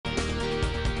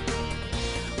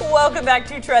Welcome back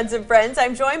to Treads and Friends.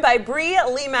 I'm joined by Bree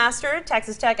Lee Master,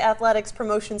 Texas Tech Athletics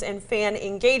Promotions and Fan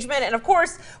Engagement. And of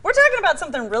course, we're talking about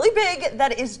something really big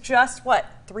that is just,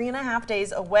 3.5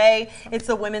 days away. It's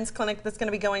the women's clinic that's going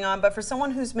to be going on. But for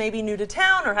someone who's maybe new to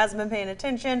town or hasn't been paying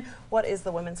attention, what is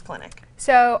the women's clinic?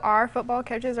 So our football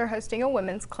coaches are hosting a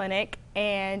women's clinic,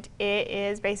 and it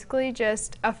is basically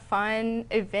just a fun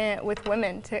event with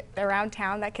women around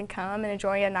town that can come and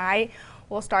enjoy a night.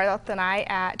 We'll start off the night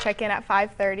at check-in at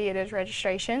 5:30. It is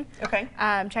registration. Okay.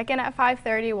 Check-in at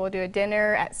 5:30. We'll do a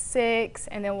dinner at 6,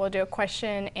 and then we'll do a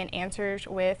question and answers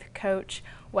with Coach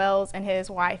Wells and his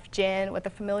wife Jen, with a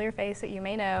familiar face that you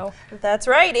may know. That's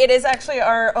right. It is actually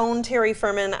our own Terry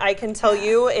Furman. I can tell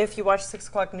you, if you watch 6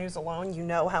 o'clock news alone, you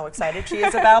know how excited she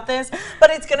is about this. But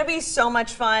it's going to be so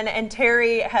much fun. And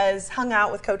Terry has hung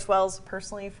out with Coach Wells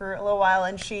personally for a little while,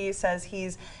 and she says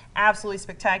he's absolutely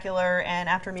spectacular. And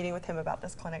after meeting with him about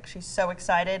this clinic, she's so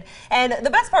excited. And the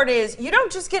best part is, you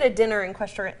don't just get a dinner and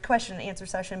question and answer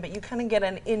session, but you kind of get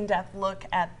an in-depth look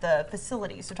at the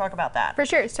facilities. So talk about that. For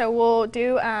sure. So we'll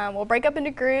do we'll break up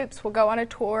into groups. We'll go on a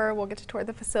tour. We'll get to tour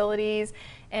the facilities,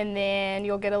 and then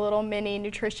you'll get a little mini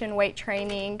nutrition weight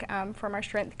training from our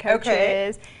strength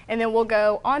coaches. Okay. And then we'll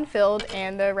go on field,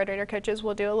 and the Red Raider coaches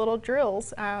will do a little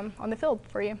drills on the field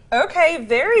for you. Okay,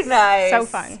 very nice. So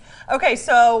fun. Okay,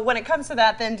 so when it comes to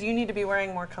that, then do you need to be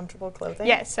wearing more comfortable clothing?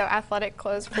 Yes, so athletic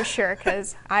clothes for sure,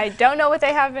 because I don't know what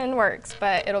they have in works,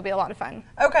 but it'll be a lot of fun.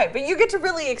 Okay, but you get to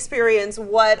really experience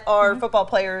what our football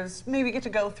players maybe get to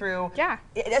go through. Yeah.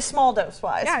 A small dose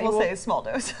wise. Yeah, we'll say a small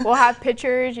dose. We'll have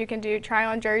pictures. You can try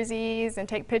on jerseys and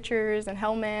take pictures and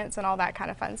helmets and all that kind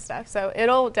of fun stuff. So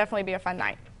it'll definitely be a fun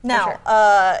night. Now,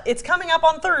 sure. It's coming up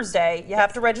on Thursday. You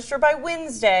have to register by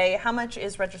Wednesday. How much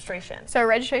is registration? So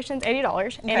registration's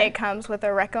 $80, okay, and it comes with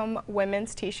a Reckham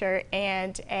women's t-shirt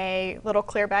and a little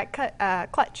clear back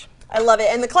clutch. I love it.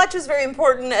 And the clutch is very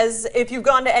important, as if you've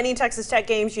gone to any Texas Tech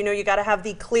games, you know you got to have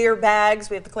the clear bags.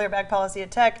 We have the clear bag policy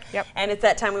at Tech. Yep. And it's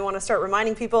that time we want to start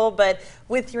reminding people, but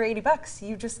with your $80,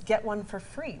 you just get one for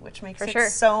free, which makes it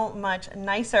so much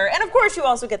nicer. And of course, you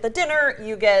also get the dinner,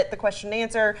 you get the question and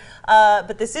answer,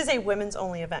 but this is a women's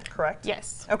only event, correct?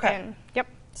 Yes. Okay. Yep.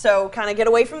 So kind of get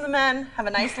away from the men, have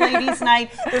a nice ladies' night.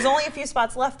 There's only a few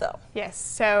spots left, though. Yes.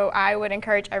 So I would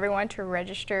encourage everyone to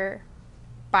register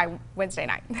by Wednesday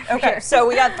night. Okay, so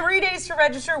we got 3 days to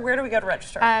register. Where do we go to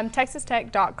register?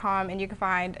 TexasTech.com, and you can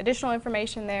find additional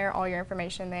information there, all your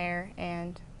information there,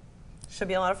 and should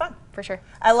be a lot of fun. For sure.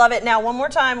 I love it. Now, one more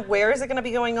time, where is it going to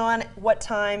be going on? What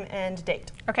time and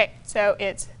date? Okay, so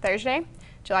it's Thursday,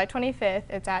 July 25th.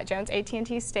 It's at Jones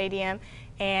AT&T Stadium,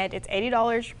 and it's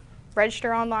 $80.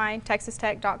 Register online,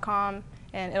 TexasTech.com,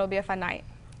 and it'll be a fun night.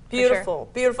 Beautiful,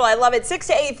 beautiful. I love it. 6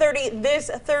 to 8:30 this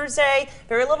Thursday.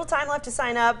 Very little time left to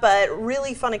sign up, but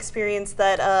really fun experience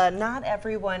that not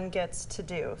everyone gets to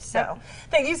do. So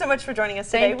thank you so much for joining us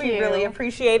today. We really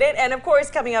appreciate it. And of course,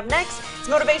 coming up next, it's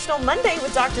Motivational Monday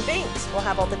with Dr. Binks. We'll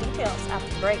have all the details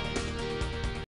after the break.